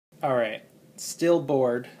Alright, still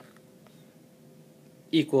bored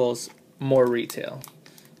equals more retail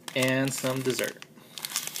and some dessert.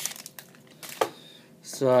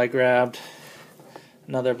 So I grabbed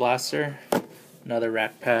another blaster, another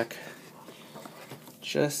rack pack,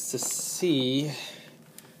 just to see if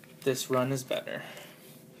this run is better.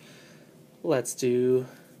 Let's do,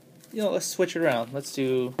 let's switch it around. Let's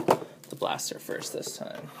do the blaster first this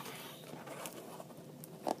time.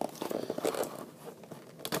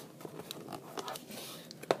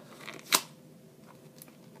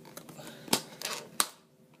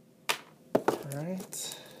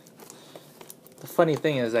 Alright. The funny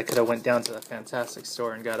thing is I could have went down to the Fantastic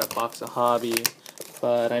store and got a box of Hobby,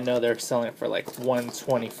 but I know they're selling it for like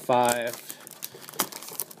 $125.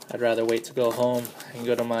 I'd rather wait to go home and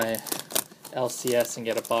go to my LCS and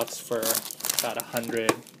get a box for about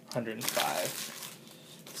 $100,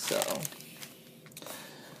 $105. So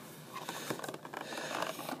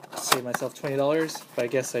save myself $20, but I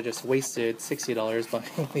guess I just wasted $60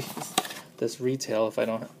 buying this retail if I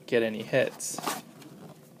don't get any hits.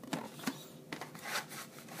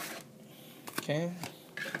 Okay.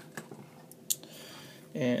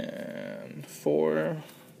 And 4,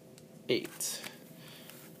 8.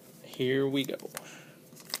 Here we go.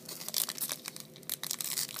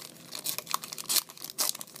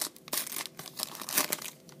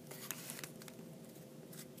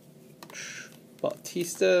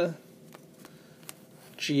 Bautista,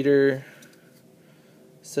 Jeter,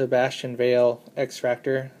 Sebastian Vale,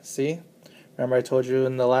 X-Fractor. See? Remember I told you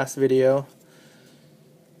in the last video,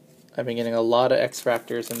 I've been getting a lot of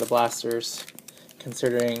X-Fractors in the blasters,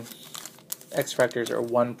 considering X-Fractors are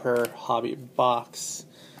 1 per hobby box.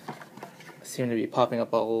 Seem to be popping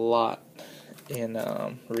up a lot in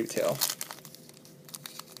retail.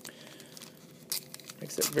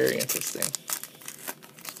 Makes it very interesting.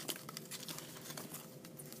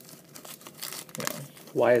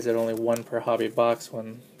 Why is it only 1 per hobby box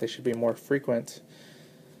when they should be more frequent?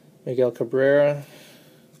 Miguel Cabrera,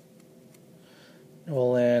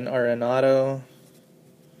 Nolan Arenado,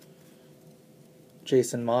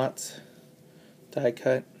 Jason Mott, die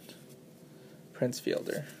cut, Prince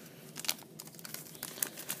Fielder.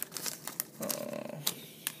 I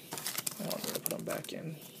don't need to put them back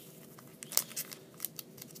in.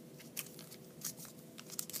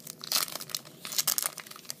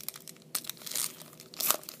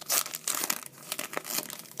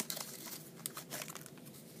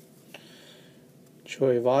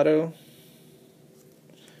 Joey Votto,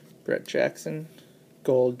 Brett Jackson,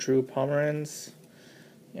 gold Drew Pomeranz,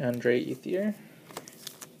 Andre Ethier.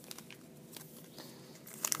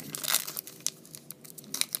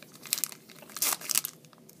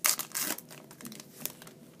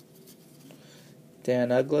 Dan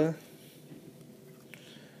Ugla,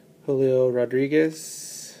 Julio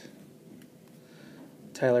Rodriguez,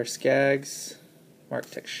 Tyler Skaggs, Mark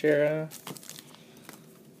Teixeira.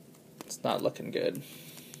 It's not looking good.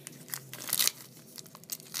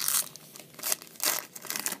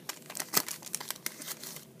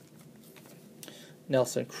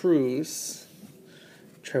 Nelson Cruz,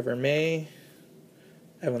 Trevor May,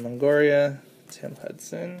 Evan Longoria, Tim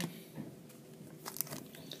Hudson.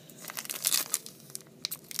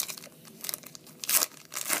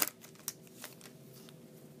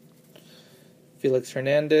 Felix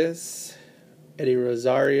Hernandez, Eddie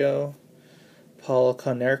Rosario, Paul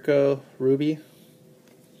Konerko, Ruby,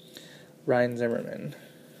 Ryan Zimmerman.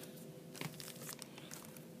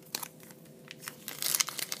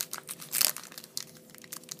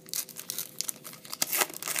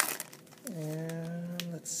 And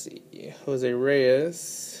let's see, Jose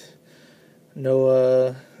Reyes,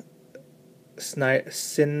 Noah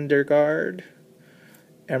Syndergaard,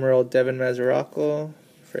 Emerald Devin Mesoraco,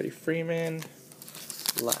 Freddie Freeman.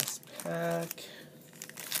 Last pack.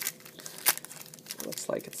 Looks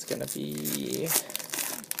like it's going to be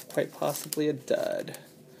quite possibly a dud.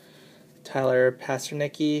 Tyler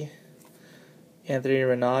Pastornicki, Anthony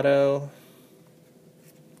Renato,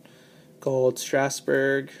 Gold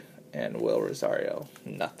Strasburg, and Will Rosario.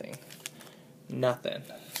 Nothing. Nothing.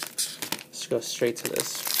 Let's go straight to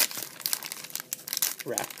this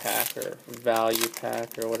rack pack or value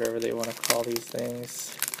pack or whatever they want to call these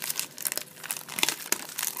things.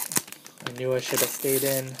 I knew I should have stayed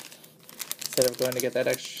in instead of going to get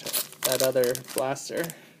that other blaster.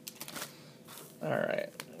 Alright,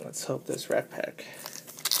 let's hope this rack pack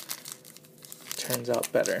turns out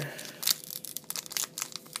better.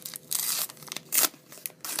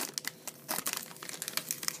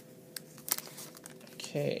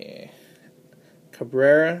 Okay,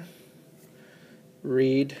 Cabrera,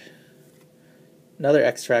 Reed, another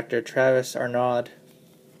X-Fractor, Travis Arnaud,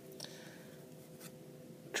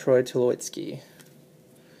 Troy Tulowitzki.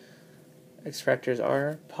 X-Fractors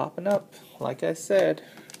are popping up, like I said,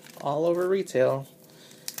 all over retail.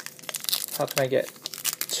 How can I get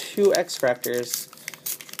 2 X-Fractors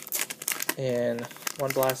in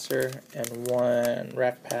 1 blaster and 1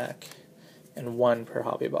 rack pack and 1 per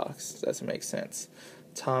hobby box? Doesn't make sense.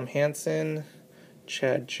 Tom Hansen,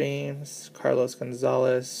 Chad James, Carlos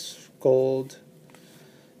Gonzalez, Gold,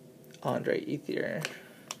 Andre Ethier.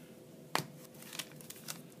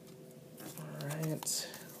 Alright,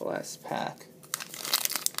 last pack.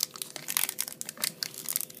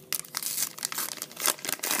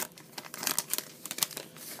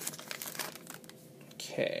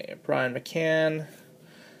 Okay, Brian McCann,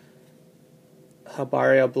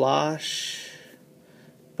 Habaria Blash,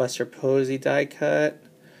 Buster Posey die cut,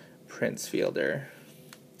 Prince Fielder.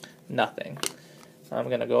 Nothing. I'm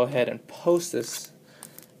going to go ahead and post this,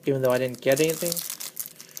 even though I didn't get anything,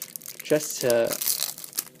 just to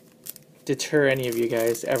deter any of you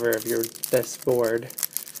guys ever if you're this bored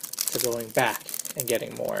to going back and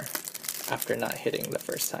getting more after not hitting the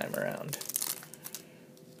first time around.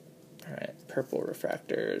 Alright, purple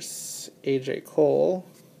refractors. AJ Cole,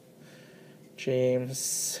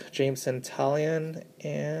 Jameson Talion,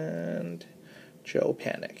 and Joe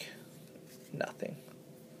Panic. Nothing.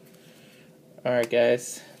 Alright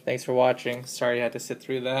guys, thanks for watching. Sorry I had to sit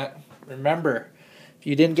through that. Remember, if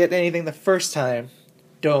you didn't get anything the first time,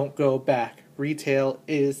 don't go back. Retail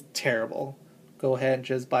is terrible. Go ahead and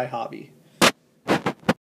just buy hobby.